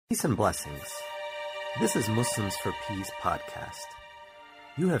Peace and blessings. This is Muslims for Peace podcast.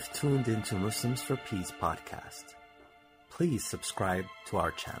 You have tuned into Muslims for Peace podcast. Please subscribe to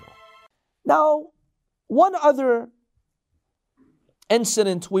our channel. Now, one other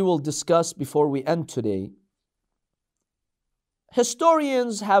incident we will discuss before we end today.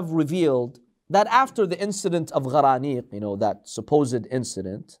 Historians have revealed that after the incident of Gharaniq, that supposed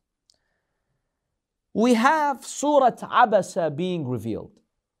incident, we have Surah Abasa being revealed.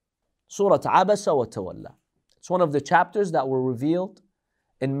 Surah Abasa wa Tawalla. It's one of the chapters that were revealed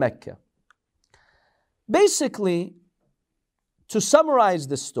in Mecca. Basically, to summarize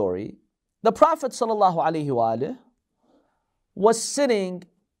this story, the Prophet ﷺ was sitting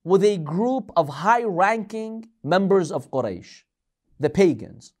with a group of high-ranking members of Quraysh, the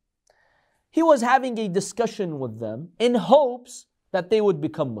pagans. He was having a discussion with them in hopes that they would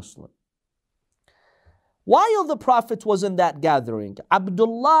become Muslim. While the Prophet was in that gathering,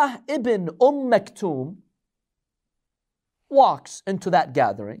 Abdullah ibn Maktoum walks into that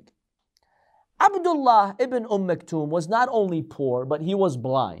gathering. Abdullah ibn Maktoum was not only poor, but he was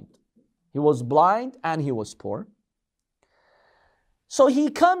blind. He was blind and he was poor. So he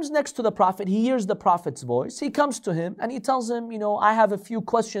comes next to the Prophet, he hears the Prophet's voice, he comes to him and he tells him, I have a few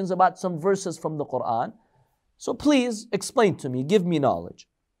questions about some verses from the Quran. So please explain to me, give me knowledge.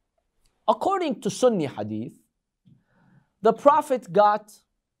 According to Sunni hadith, the Prophet got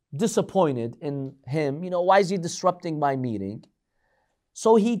disappointed in him. Why is he disrupting my meeting?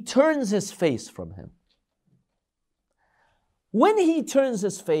 So he turns his face from him. When he turns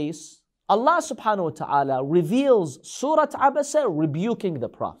his face, Allah subhanahu wa ta'ala reveals Surah Abasa rebuking the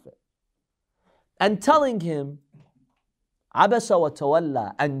Prophet and telling him, Abasa wa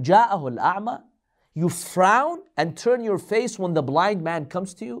tawalla an ja'ahu al-a'ma, you frown and turn your face when the blind man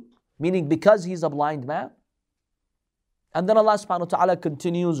comes to you, meaning because he's a blind man. And then Allah subhanahu wa ta'ala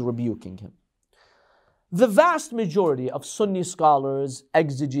continues rebuking him. The vast majority of Sunni scholars,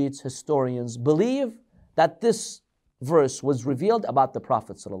 exegetes, historians believe that this verse was revealed about the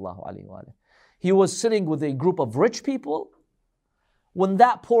Prophet sallallahu alaihi wasallam. He was sitting with a group of rich people. When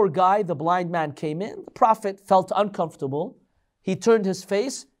that poor guy, the blind man, came in, the Prophet felt uncomfortable. He turned his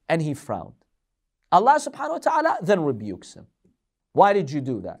face and he frowned. Allah subhanahu wa ta'ala then rebukes him. Why did you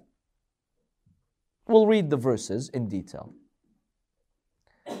do that? We'll read the verses in detail.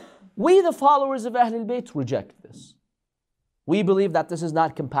 We, the followers of Ahlul Bayt, reject this. We believe that this is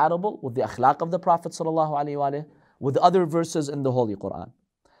not compatible with the akhlaq of the Prophet sallallahu alaihi wasallam, with other verses in the Holy Quran.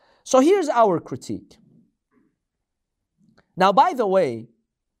 So here's our critique. Now, by the way,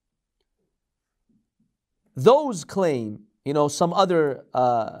 those claim, some other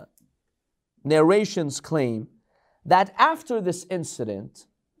narrations claim that after this incident,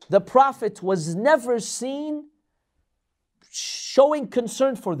 the Prophet was never seen showing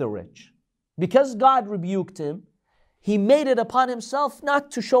concern for the rich. Because God rebuked him, he made it upon himself not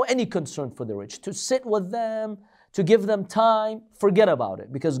to show any concern for the rich, to sit with them, to give them time. Forget about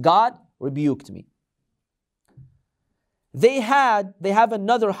it, because God rebuked me. They have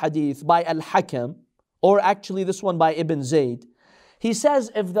another hadith by Al-Hakam, or actually this one by Ibn Zayd. He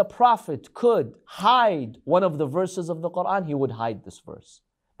says if the Prophet could hide one of the verses of the Quran, he would hide this verse,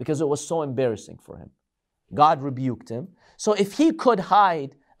 because it was so embarrassing for him. God rebuked him. So if he could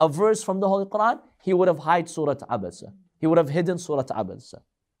hide a verse from the Holy Quran, he would have hid Surah Abasa. He would have hidden Surah Abasa,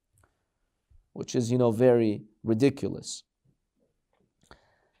 which is, very ridiculous.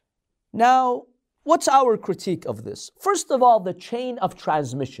 Now, what's our critique of this? First of all, the chain of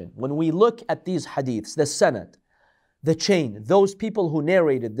transmission. When we look at these hadiths, the sanad, the chain, those people who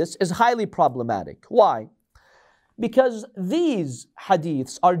narrated this, is highly problematic. Why? Because these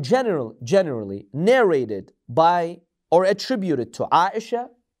hadiths are generally narrated by or attributed to Aisha,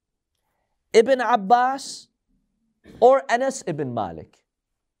 Ibn Abbas, or Anas ibn Malik.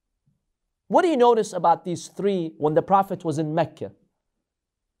 What do you notice about these three when the Prophet was in Mecca?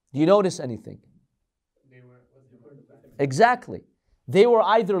 Do you notice anything? Exactly. They were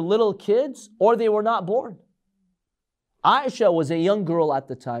either little kids or they were not born. Aisha was a young girl at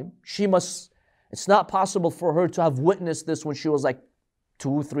the time. It's not possible for her to have witnessed this when she was like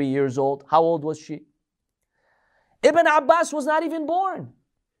 2, 3 years old. How old was she? Ibn Abbas was not even born.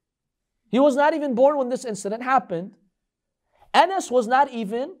 He was not even born when this incident happened. Anas was not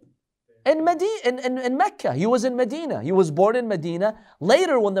even in Mecca. He was in Medina. He was born in Medina.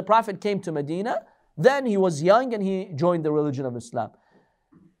 Later, when the Prophet came to Medina, then he was young and he joined the religion of Islam.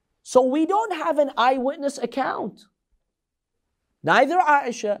 So we don't have an eyewitness account. Neither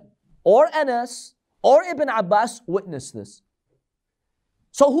Aisha or Anas or Ibn Abbas witnessed this.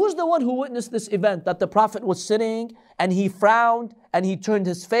 So who's the one who witnessed this event? That the Prophet was sitting and he frowned and he turned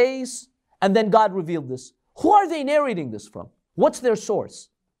his face and then God revealed this. Who are they narrating this from? What's their source?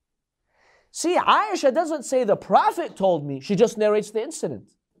 See, Aisha doesn't say the Prophet told me. She just narrates the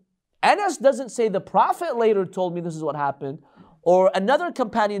incident. Anas doesn't say the Prophet later told me this is what happened, or another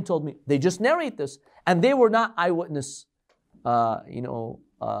companion told me. They just narrate this. And they were not eyewitness, those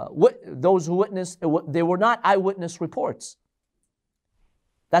who witnessed, they were not eyewitness reports.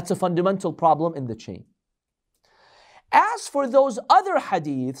 That's a fundamental problem in the chain. As for those other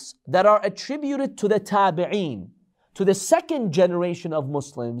hadiths that are attributed to the tabi'een, to the second generation of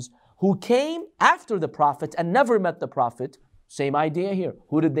Muslims who came after the Prophet and never met the Prophet, same idea here.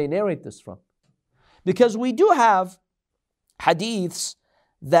 Who did they narrate this from? Because we do have hadiths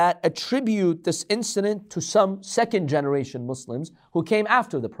that attribute this incident to some second generation Muslims who came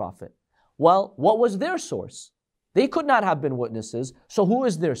after the Prophet. Well, what was their source? They could not have been witnesses, so who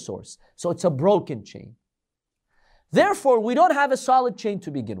is their source? So it's a broken chain. Therefore, we don't have a solid chain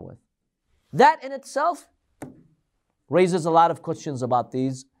to begin with. That in itself raises a lot of questions about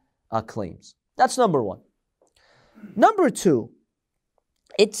these claims. That's number one. Number two,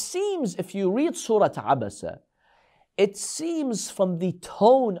 it seems if you read Surah Abasa, it seems from the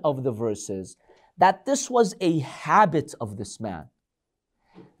tone of the verses that this was a habit of this man.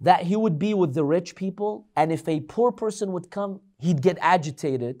 That he would be with the rich people, and if a poor person would come, he'd get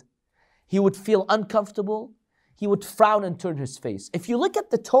agitated. He would feel uncomfortable. He would frown and turn his face. If you look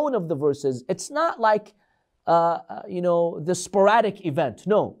at the tone of the verses, it's not like, the sporadic event.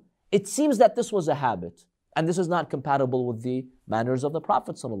 No, it seems that this was a habit. And this is not compatible with the manners of the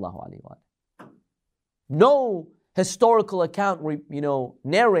Prophet ﷺ. No historical account,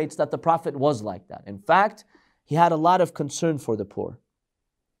 narrates that the Prophet was like that. In fact, he had a lot of concern for the poor.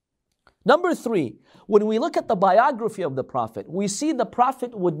 Number three, when we look at the biography of the Prophet, we see the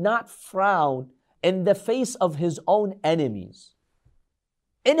Prophet would not frown in the face of his own enemies.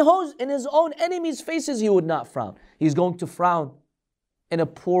 In his own enemies' faces, he would not frown. He's going to frown in a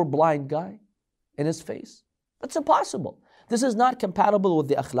poor blind guy in his face. That's impossible. This is not compatible with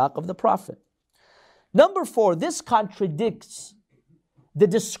the akhlaq of the Prophet. Number four, this contradicts the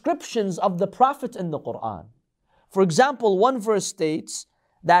descriptions of the Prophet in the Quran. For example, one verse states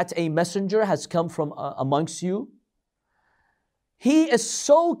that a messenger has come from amongst you. He is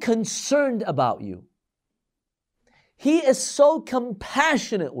so concerned about you. He is so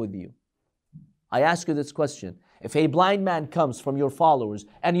compassionate with you. I ask you this question. If a blind man comes from your followers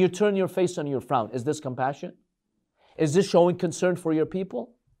and you turn your face and you frown, is this compassion? Is this showing concern for your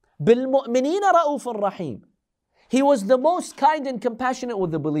people? بِالْمُؤْمِنِينَ رَؤُوفٌ رَحِيمٌ. He was the most kind and compassionate with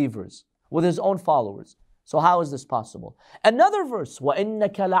the believers, with his own followers. So how is this possible? Another verse,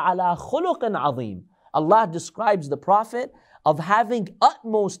 وَإِنَّكَ لَعَلَىٰ خُلُقٍ عَظِيمٍ. Allah describes the Prophet of having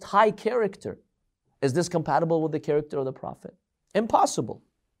utmost high character. Is this compatible with the character of the Prophet? Impossible.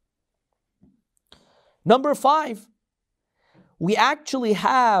 Number five, we actually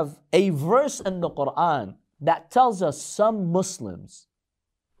have a verse in the Quran that tells us some Muslims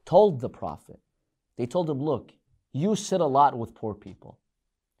told the Prophet, they told him, look, you sit a lot with poor people.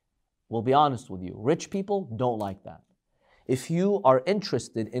 We'll be honest with you, rich people don't like that. If you are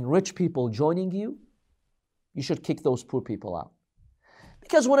interested in rich people joining you, you should kick those poor people out.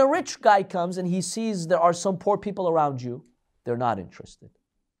 Because when a rich guy comes and he sees there are some poor people around you, they're not interested.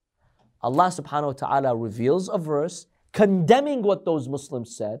 Allah subhanahu wa ta'ala reveals a verse condemning what those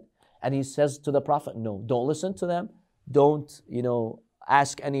Muslims said, and He says to the Prophet, no, don't listen to them. Don't,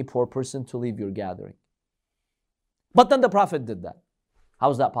 ask any poor person to leave your gathering. But then the Prophet did that. How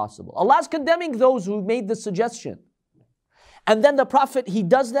is that possible? Allah is condemning those who made the suggestion. And then the Prophet, he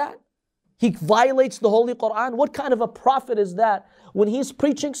does that? He violates the Holy Quran? What kind of a prophet is that? When he's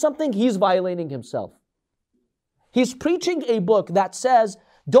preaching something, he's violating himself. He's preaching a book that says,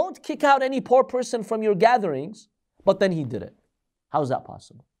 don't kick out any poor person from your gatherings, but then he did it. How is that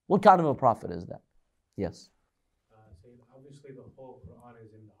possible? What kind of a prophet is that? Yes. Obviously, the whole Quran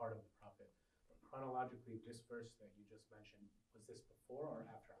is in the heart of the Prophet. But chronologically, this verse that you just mentioned, was this before or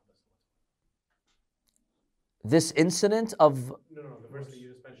after Abasa? This incident of... No, the verse that you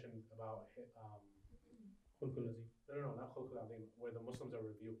just mentioned about... not Khulqul Azim, where the Muslims are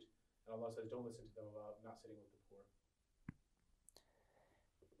rebuked. And Allah says, don't listen to them about not sitting with the poor.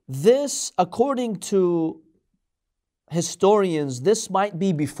 This, according to historians, this might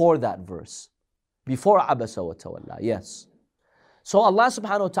be before that verse. Before Abasa wa Tawalla, yes. So Allah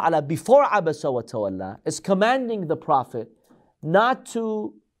subhanahu wa ta'ala, before Abasa wa Tawalla, is commanding the Prophet not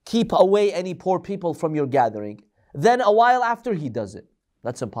to keep away any poor people from your gathering. Then a while after, he does it.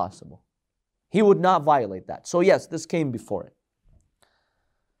 That's impossible. He would not violate that. So yes, this came before it.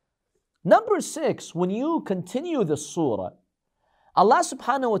 Number 6, when you continue the surah, Allah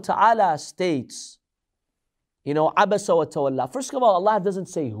subhanahu wa ta'ala states, Abasa wa tawalla. First of all, Allah doesn't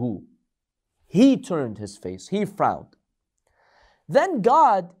say who. He turned his face, he frowned. Then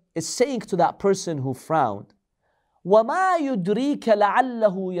God is saying to that person who frowned, وَمَا يُدْرِيكَ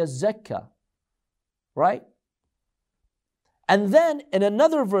لَعَلَّهُ يَزَّكَّى. Right? And then in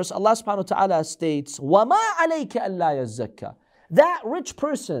another verse, Allah subhanahu wa ta'ala states, وَمَا عَلَيْكَ أَلَّا يَزَّكَّى. That rich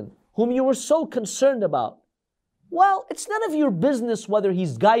person whom you were so concerned about, well, it's none of your business whether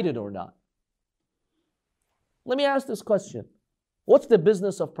he's guided or not. Let me ask this question. What's the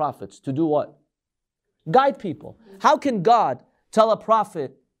business of prophets? To do what? Guide people. How can God tell a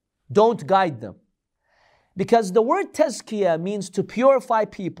prophet, don't guide them? Because the word tazkiyah means to purify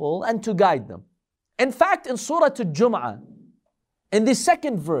people and to guide them. In fact, in Surah Al-Jum'ah, in the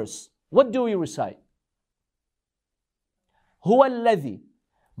second verse, what do we recite? هو الذي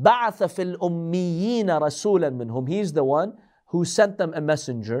بعث في الأميين رسولا منهم. He is the one who sent them a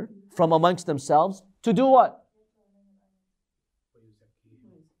messenger from amongst themselves to do what?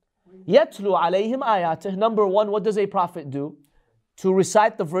 يتلو عليهم آياته. Number 1, what does a prophet do? To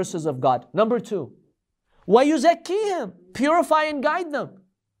recite the verses of God. Number 2, ويزكيهم. Purify and guide them.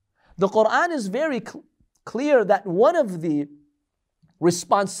 The Quran is very clear that one of the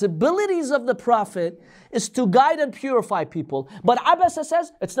responsibilities of the prophet is to guide and purify people. But Abasa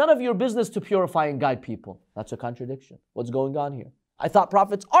says, it's none of your business to purify and guide people. That's a contradiction. What's going on here? I thought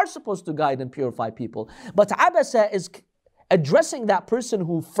prophets are supposed to guide and purify people. But Abasa is addressing that person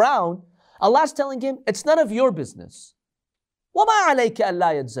who frowned. Allah's telling him, it's none of your business. وَمَا عَلَيْكَ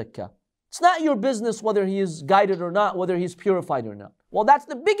أَلَّا يَتْزَكَّى. It's not your business whether he is guided or not, whether he's purified or not. Well, that's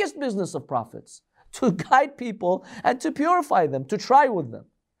the biggest business of prophets, to guide people and to purify them, to try with them.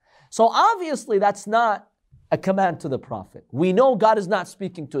 So obviously that's not a command to the prophet. We know God is not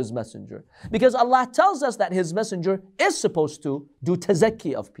speaking to his messenger because Allah tells us that his messenger is supposed to do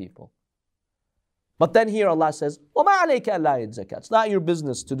tazakki of people. But then here Allah says, وَمَا عَلَيْكَ أَلَّا يَتْزَكَّى. It's not your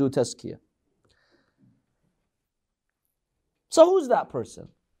business to do tazkiyah. So who's that person?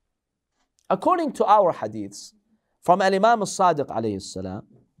 According to our hadiths, from Al-Imam As-Sadiq alayhi salam,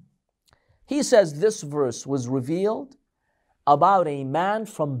 he says this verse was revealed about a man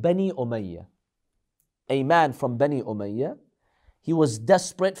from Bani Umayyah. A man from Bani Umayyah. He was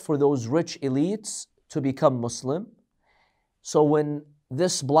desperate for those rich elites to become Muslim. So when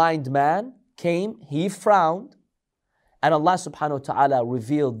this blind man came, he frowned, and Allah subhanahu wa ta'ala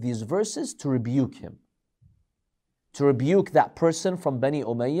revealed these verses to rebuke him. To rebuke that person from Bani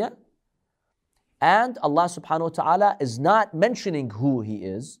Umayyah. And Allah subhanahu wa ta'ala is not mentioning who he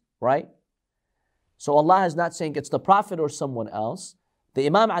is, right? So Allah is not saying it's the Prophet or someone else. The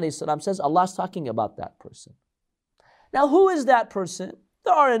Imam alayhi salam says Allah is talking about that person. Now who is that person?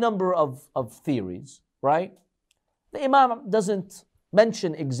 There are a number of theories, right? The Imam doesn't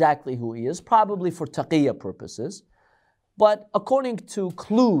mention exactly who he is, probably for taqiyya purposes. But according to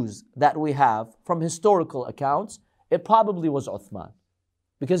clues that we have from historical accounts, it probably was Uthman.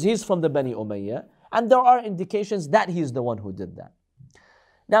 Because he's from the Bani Umayyah, and there are indications that he's the one who did that.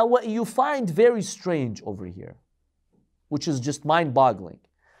 Now what you find very strange over here, which is just mind-boggling,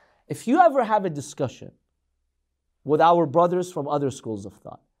 if you ever have a discussion with our brothers from other schools of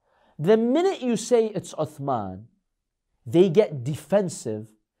thought, the minute you say it's Uthman, they get defensive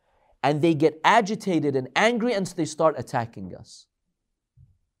and they get agitated and angry and they start attacking us.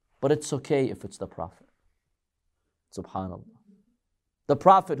 But it's okay if it's the Prophet. Subhanallah. The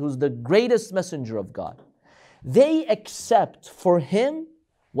Prophet, who's the greatest messenger of God. They accept for him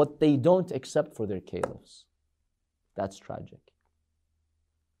what they don't accept for their caliphs. That's tragic.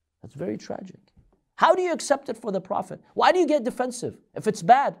 That's very tragic. How do you accept it for the Prophet? Why do you get defensive? If it's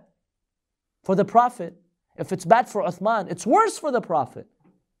bad for the Prophet, if it's bad for Uthman, it's worse for the Prophet.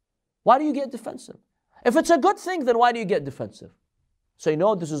 Why do you get defensive? If it's a good thing, then why do you get defensive? Say,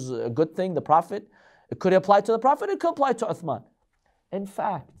 no, this is a good thing, the Prophet. It could apply to the Prophet, it could apply to Uthman. In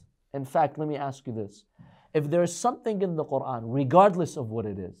fact, let me ask you this. If there's something in the Quran, regardless of what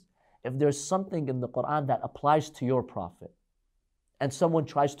it is, if there's something in the Quran that applies to your Prophet, and someone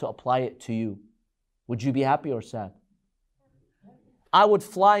tries to apply it to you, would you be happy or sad? I would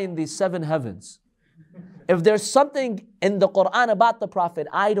fly in the 7 heavens. If there's something in the Quran about the Prophet,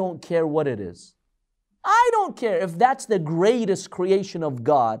 I don't care what it is. I don't care if that's the greatest creation of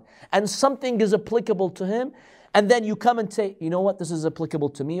God and something is applicable to him, and then you come and say, you know what, this is applicable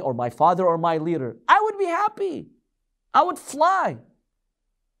to me or my father or my leader. I would be happy. I would fly.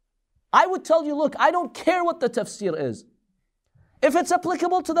 I would tell you, look, I don't care what the tafsir is. If it's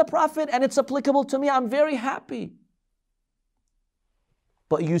applicable to the Prophet and it's applicable to me, I'm very happy.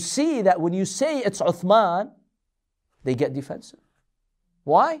 But you see that when you say it's Uthman, they get defensive.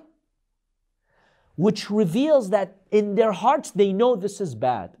 Why? Which reveals that in their hearts they know this is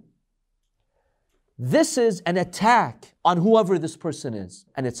bad. This is an attack on whoever this person is.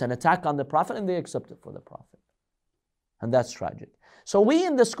 And it's an attack on the Prophet, and they accept it for the Prophet. And that's tragic. So we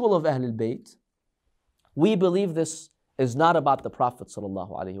in the school of Ahlul Bayt, we believe this is not about the Prophet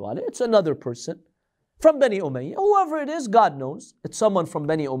ﷺ. It's another person from Bani Umayyah. Whoever it is, God knows. It's someone from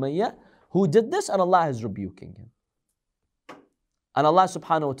Bani Umayyah who did this, and Allah is rebuking him. And Allah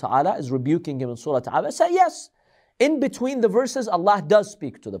subhanahu wa ta'ala is rebuking him in Surah Abasa. Yes, in between the verses, Allah does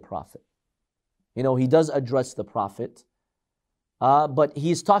speak to the Prophet. You know, He does address the Prophet, but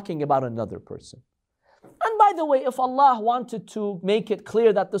He's talking about another person. And by the way, if Allah wanted to make it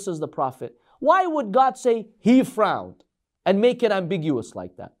clear that this is the Prophet, why would God say, He frowned, and make it ambiguous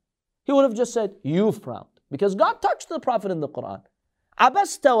like that? He would have just said, you frowned. Because God touched the Prophet in the Quran.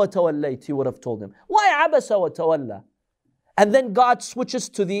 Abasta wa tawallayt, He would have told him. Why Abasa wa tawalla? And then God switches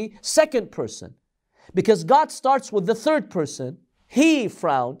to the second person. Because God starts with the third person, He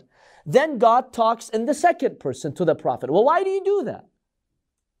frowned. Then God talks in the second person to the Prophet. Well, why do you do that?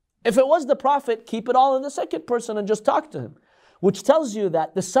 If it was the Prophet, keep it all in the second person and just talk to him. Which tells you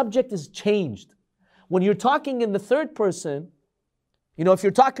that the subject is changed. When you're talking in the third person, you know, if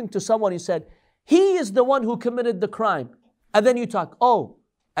you're talking to someone, you said, he is the one who committed the crime. And then you talk, oh,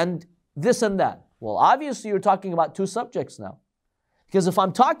 and this and that. Well, obviously you're talking about two subjects now. Because if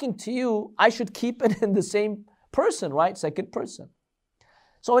I'm talking to you, I should keep it in the same person, right? Second person.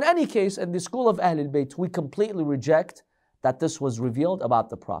 So in any case, in the school of Ahlul Bayt, we completely reject that this was revealed about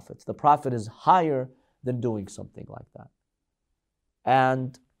the Prophet. The Prophet is higher than doing something like that.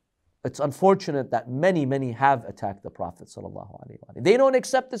 And it's unfortunate that many have attacked the Prophet ﷺ. They don't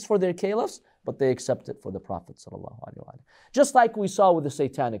accept this for their caliphs, but they accept it for the Prophet ﷺ. Just like we saw with the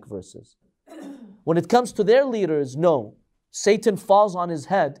satanic verses. When it comes to their leaders, no, Satan falls on his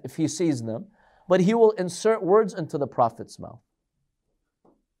head if he sees them, but he will insert words into the Prophet's mouth.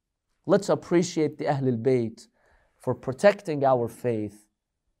 Let's appreciate the Ahlul Bayt for protecting our faith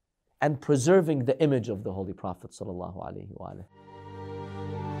and preserving the image of the Holy Prophet ﷺ.